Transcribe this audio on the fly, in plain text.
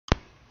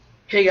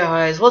Hey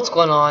guys, what's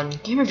going on?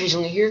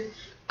 GamerFusionElite here,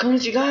 coming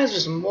to you guys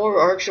with some more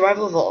Ark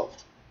Survival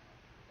Evolved.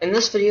 In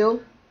this video,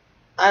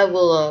 I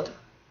will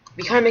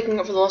be kind of making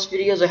up for the lost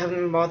videos. I haven't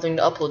been bothering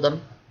to upload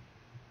them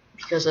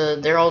because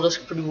they're all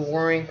just pretty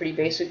boring, pretty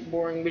basic,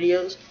 boring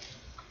videos.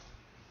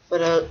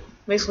 But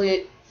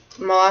basically,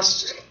 my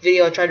last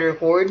video I tried to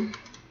record,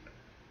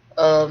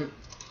 I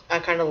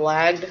kind of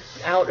lagged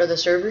out of the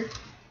server,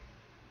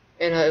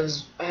 and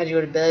I had to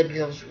go to bed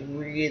because I was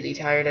really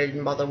tired. I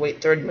didn't bother to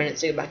wait 30 minutes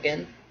to get back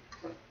in.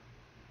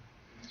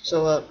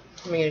 So, let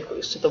me get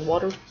close to the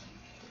water.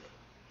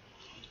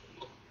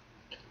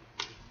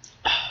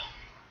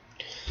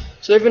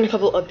 So, there have been a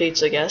couple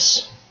updates, I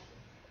guess.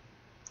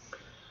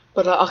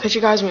 But I'll catch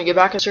you guys when we get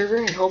back to the server,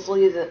 and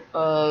hopefully that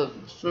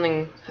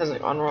something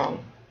hasn't gone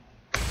wrong.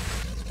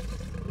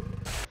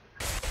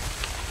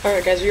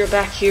 Alright guys, we are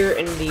back here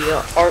in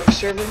the Ark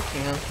server.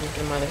 Hang on, I'm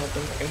getting my other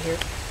headphones back in here.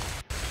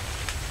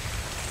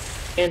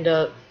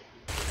 And,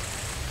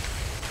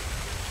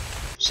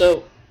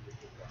 so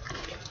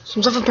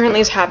some stuff apparently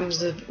has happened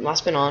since the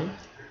last been on.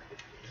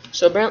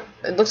 So apparently,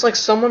 it looks like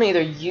someone either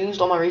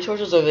used all my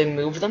resources or they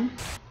moved them.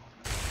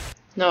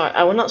 Now,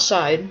 I went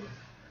outside,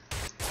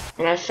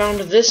 and I found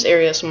this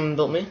area someone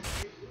built me.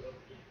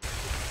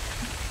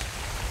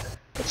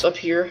 It's up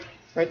here,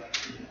 right?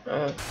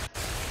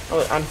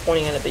 I'm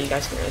pointing at it, but you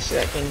guys can't really see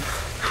that thing.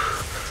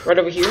 Right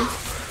over here.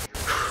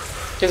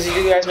 Because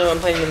you guys know I'm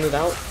planning to move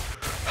out.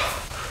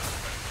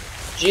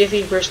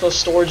 GFE personal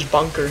storage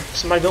bunker.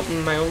 Somebody built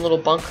me my own little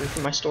bunker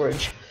for my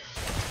storage,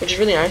 which is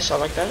really nice. I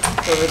like that.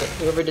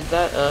 Whoever did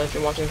that, if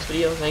you're watching this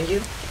video, thank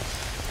you.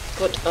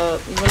 But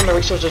one of my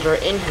resources are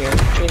in here,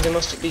 which means they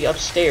must be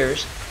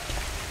upstairs,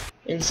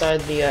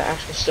 inside the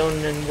actual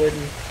stone and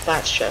wooden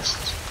thatch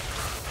chests.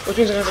 Which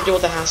means I don't have to deal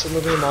with the hassle of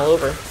moving them all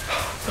over.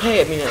 But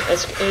hey, I mean, it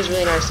is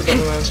really nice to get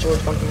my own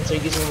storage bunker instead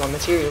of using my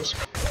materials.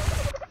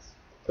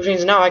 Which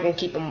means now I can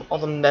keep all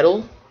the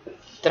metal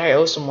that I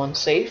owe someone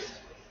safe.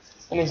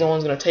 That means no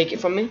one's gonna take it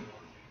from me.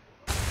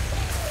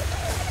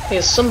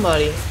 Because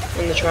somebody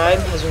in the tribe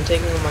has been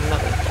taking all my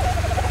metal.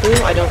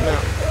 Who? I don't know.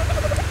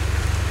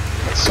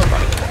 But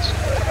somebody has.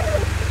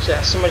 So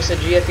yeah, somebody said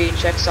GFE,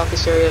 check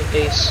southeast area of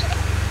base.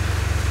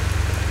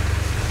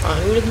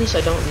 Who did this?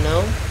 I don't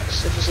know.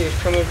 So if you see there's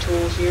primitive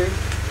tools here,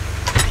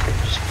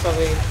 just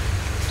probably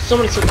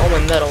somebody took all my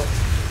metal.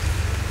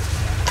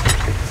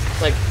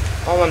 Like,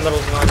 all my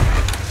metal's gone.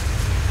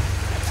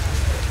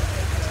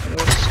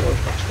 What's the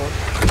storage box for?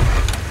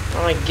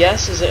 My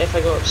guess is that if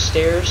I go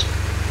upstairs,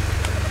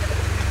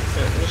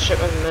 let me check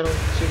my metal,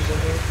 see what's in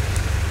here.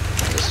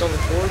 Is it still in the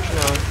forge?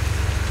 No.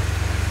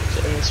 Is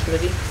it in the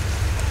smithy?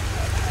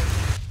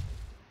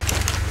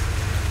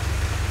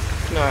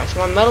 No, alright, so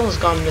my metal has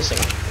gone missing.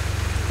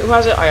 Who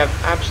has it? I have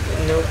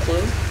absolutely no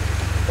clue.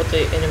 What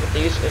they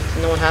use it. If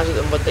no one has it,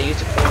 then what they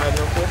use it for, I have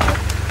no clue.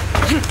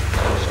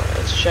 So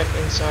let's check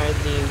inside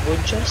the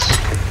wood chest.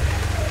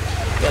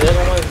 Yeah, there's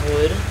all my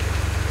wood.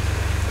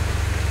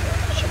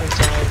 Check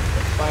inside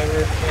the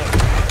fiber. Yeah,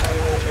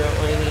 fiber if you don't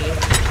really need.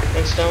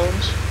 And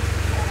stones.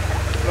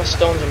 My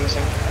stones are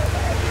missing.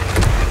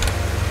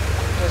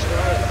 That's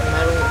right.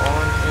 Metal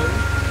on him.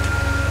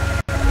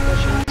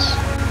 Questions?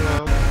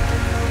 No.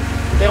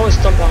 They always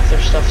dump off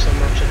their stuff so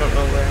much. I don't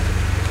know where.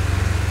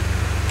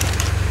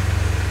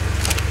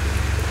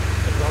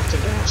 Lots of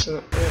gas in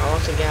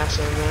lots of gas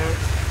in there.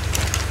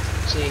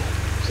 Let's see,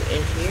 is it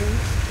in here?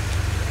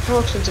 How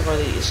expensive are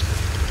these?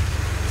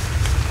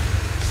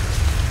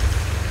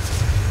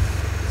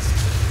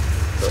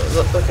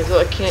 Okay, so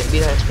it can't be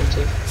that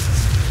expensive.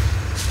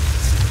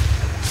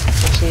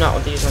 That's not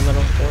what they use my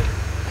metal for.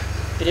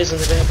 If it isn't,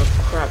 they have a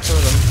crap ton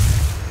of them.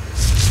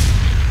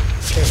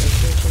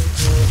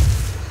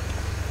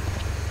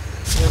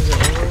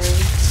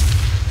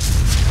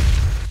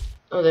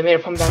 Oh, they made a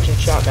pump action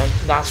shotgun.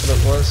 That's what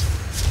it was.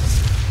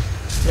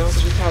 No,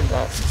 because we've had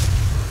that.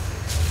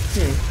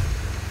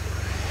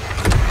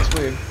 It's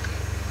weird.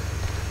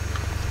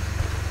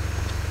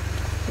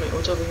 Wait,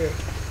 what's over here?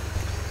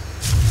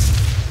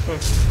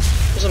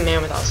 There's a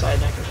mammoth outside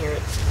and I can hear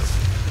it.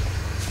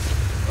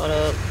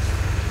 But,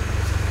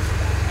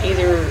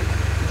 either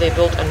they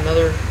built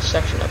another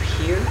section up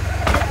here,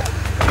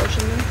 or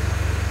something,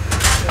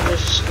 or they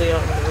just laid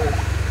out on the roof.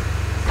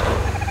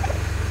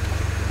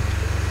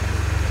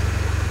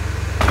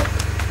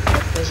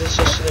 This is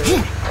just to the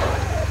roof.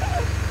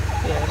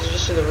 Yeah, this is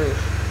just to the roof.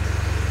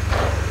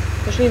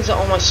 Which means that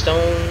all my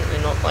stone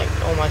and all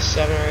my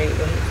 7 or 8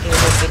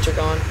 gates are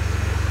gone.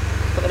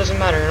 But that doesn't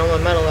matter, and all my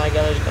metal that I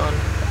gathered is gone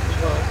as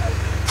well.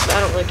 But I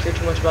don't really care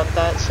too much about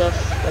that stuff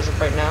as of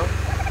right now.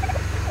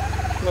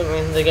 I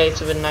mean, the gates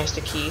have been nice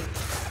to keep.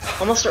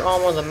 Unless they're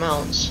on one of the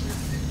mounts.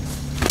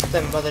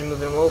 Then bother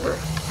moving them over.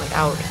 Like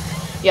out.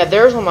 Yeah,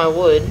 there's all my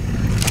wood.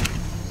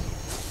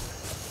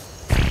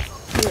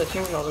 The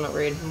camera wasn't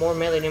upgraded. More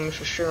melee damage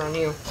for sure on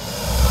you.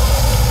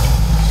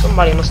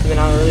 Somebody must have been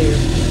out earlier.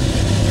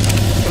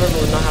 Camera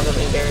would not have that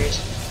many berries.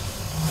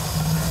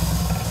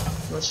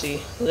 Let's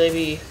see. Will they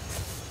be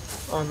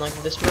on like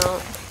this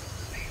mount?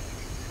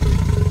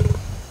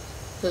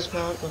 This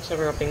mount looks like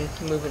we're upping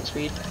movement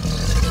speed.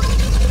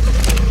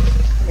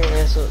 Apparently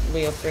that's what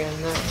we upgrade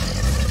on that.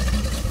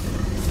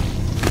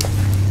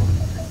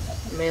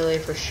 Melee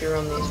for sure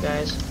on these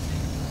guys.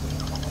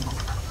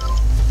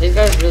 These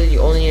guys really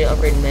only need to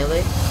upgrade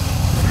melee.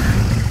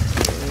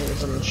 Maybe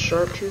some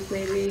sharp tooth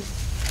maybe.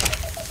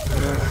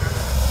 No.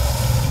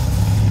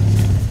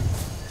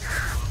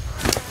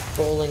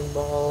 Bowling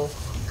ball.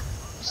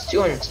 It's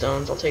 200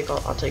 stones. I'll take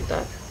that.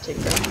 Take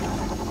that.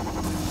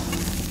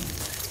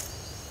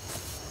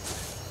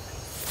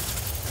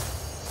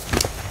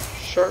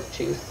 Sharp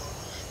tooth.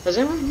 Has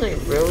anyone like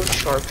rode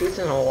sharp tooth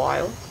in a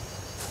while?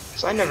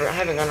 So I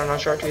haven't gone on a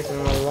sharp tooth in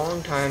a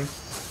long time.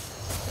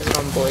 Is it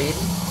on blade?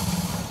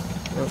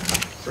 Nope,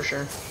 for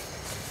sure.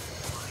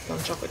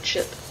 On chocolate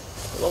chip.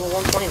 Level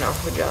 120 now.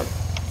 Good job.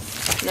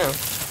 No,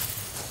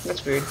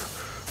 that's weird.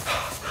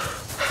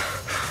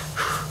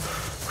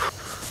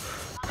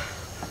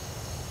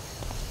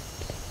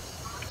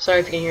 Sorry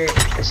if you can hear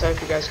it. Sorry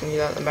if you guys can hear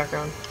that in the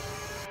background.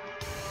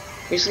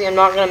 Basically, I'm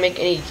not gonna make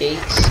any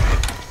gates.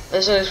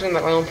 This is just gonna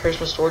be my own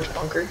personal storage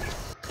bunker.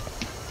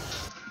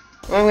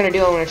 What I'm gonna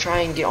do, I'm gonna try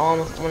and get on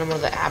with one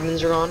of the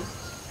admins are on,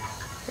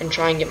 and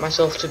try and get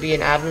myself to be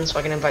an admin so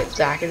I can invite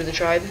Zach into the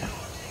tribe.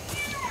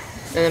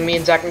 And then me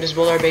and Zach can just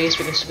build our base.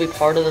 We can still be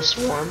part of the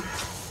swarm,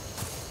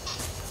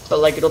 but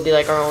like it'll be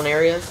like our own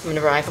area.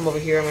 Whenever I come over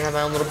here, I'm gonna have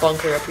my own little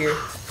bunker up here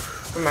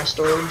for my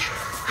storage.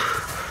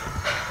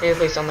 Maybe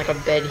place on like a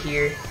bed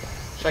here,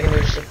 so I can do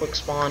just a quick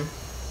spawn.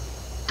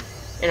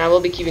 And I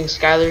will be keeping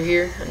Skylar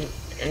here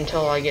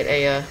until I get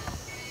a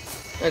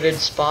good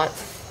spot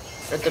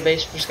at the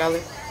base for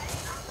Skylar.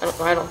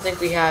 I don't think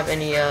we have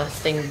any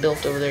thing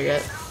built over there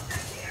yet.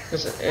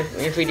 Because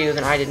if we do,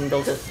 then I didn't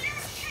build it.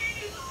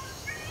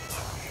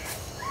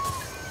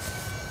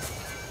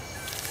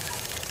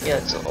 Yeah,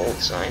 it's an old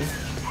sign.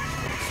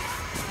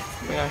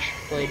 Oh my gosh,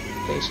 blade,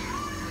 please.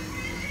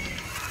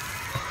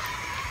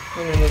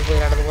 I'm gonna move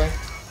blade out of the way.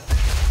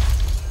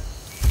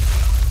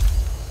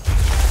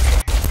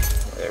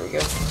 There we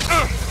go.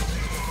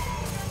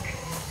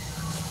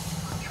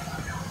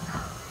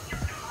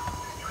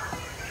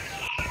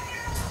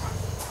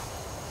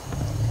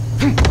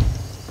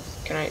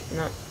 Can I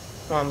not?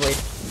 Come on, blade.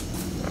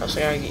 I also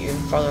gotta get you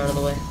farther out of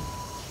the way.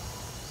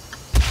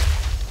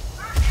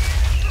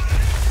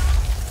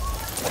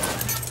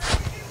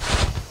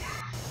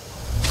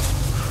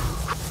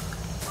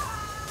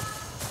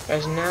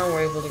 Guys, now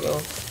we're able to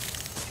go.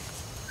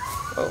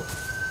 Oh.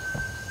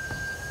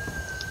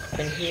 Up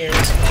in here.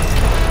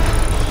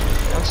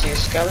 I'll see a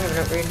Skylar have an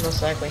upgrade,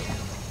 most likely.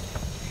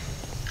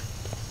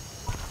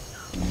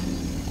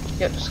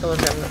 Yep,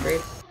 Skylar's got an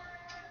upgrade.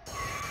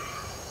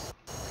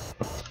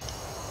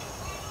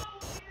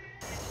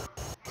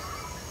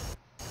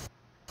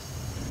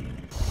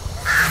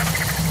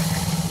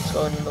 Let's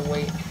go into the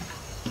weight.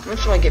 How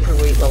much do I get per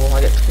weight level?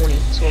 I get 20,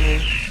 so I mean,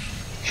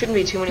 shouldn't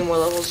be too many more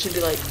levels. Should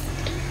be like,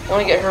 I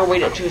want to get her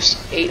weight up to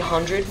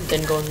 800,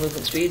 then go in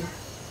movement speed.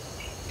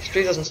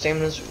 3,000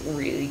 stamina is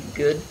really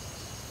good.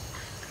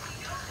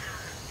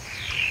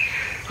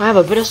 I have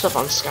a bit of stuff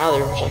on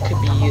Skylar, which I could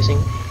be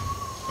using,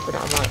 but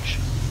not much.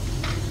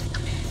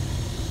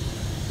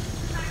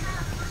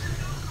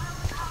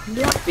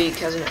 Blackbeak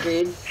has an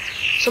upgrade.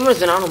 Someone's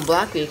been out on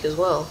Blackbeak as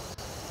well.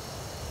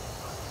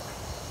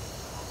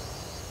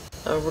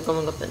 We're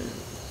going up in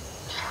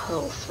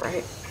health,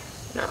 right?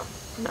 No,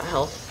 not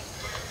health.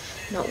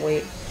 Not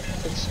weight.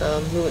 It's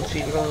movement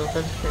speed we're going up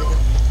in. There we go.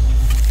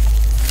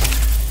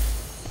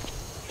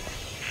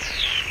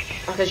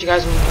 I'll catch you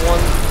guys in 1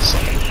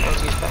 second.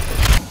 I'll use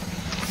bathroom.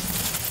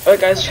 Alright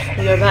guys,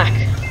 we are back.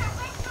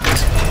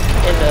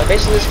 And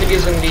basically this video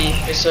is going to be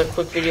just a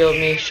quick video of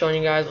me showing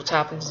you guys what's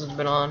happened since it's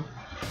been on.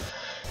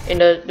 And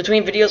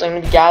between videos I'm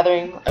going to be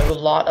gathering a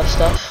lot of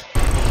stuff.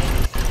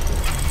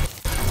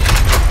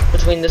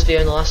 Between this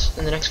video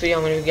and the next video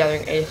I'm going to be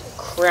gathering a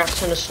crap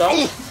ton of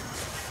stuff.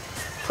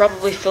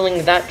 Probably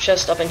filling that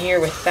chest up in here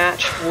with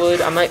thatch,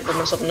 wood. I might build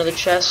myself another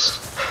chest.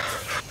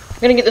 I'm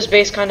going to get this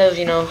base kind of,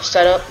 you know,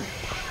 set up.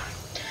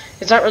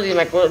 It's not really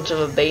like much of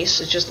a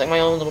base, it's just like my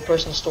own little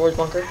personal storage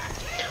bunker.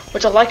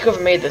 Which I like whoever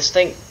made this.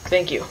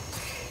 Thank you.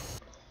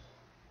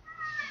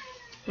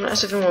 I'm gonna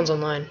ask if anyone's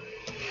online.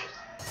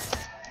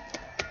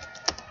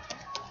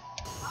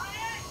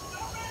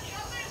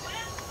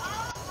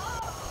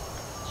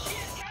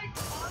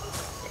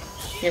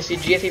 Yeah, see,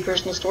 GFE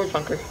personal storage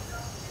bunker.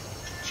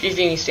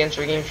 GFE stands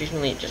for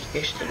GamerFusionElite, just in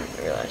case you didn't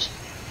realize.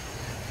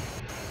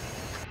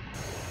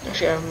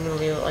 Actually, I'm gonna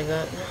leave it like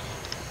that.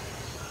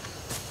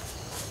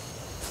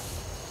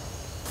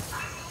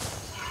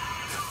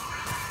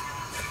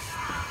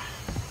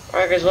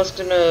 Alright guys, that's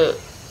gonna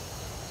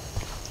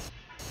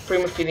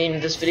pretty much be the end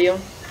of this video.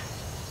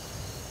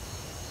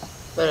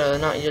 But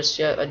not just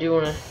yet. I do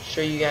want to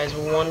show you guys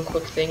one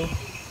quick thing in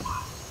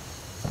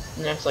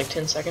the next like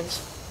 10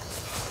 seconds.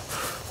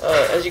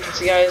 As you can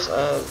see guys,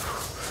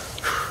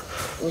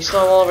 we still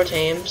have all of our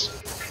tames.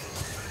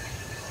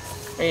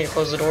 I need to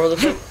close the door a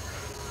little bit.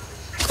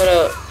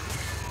 But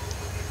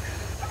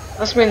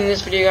that's been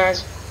this video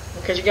guys.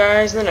 I'll catch you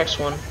guys in the next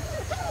one.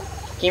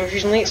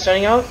 GamerFusionElite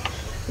signing out.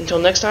 Until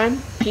next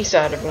time, peace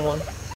out everyone.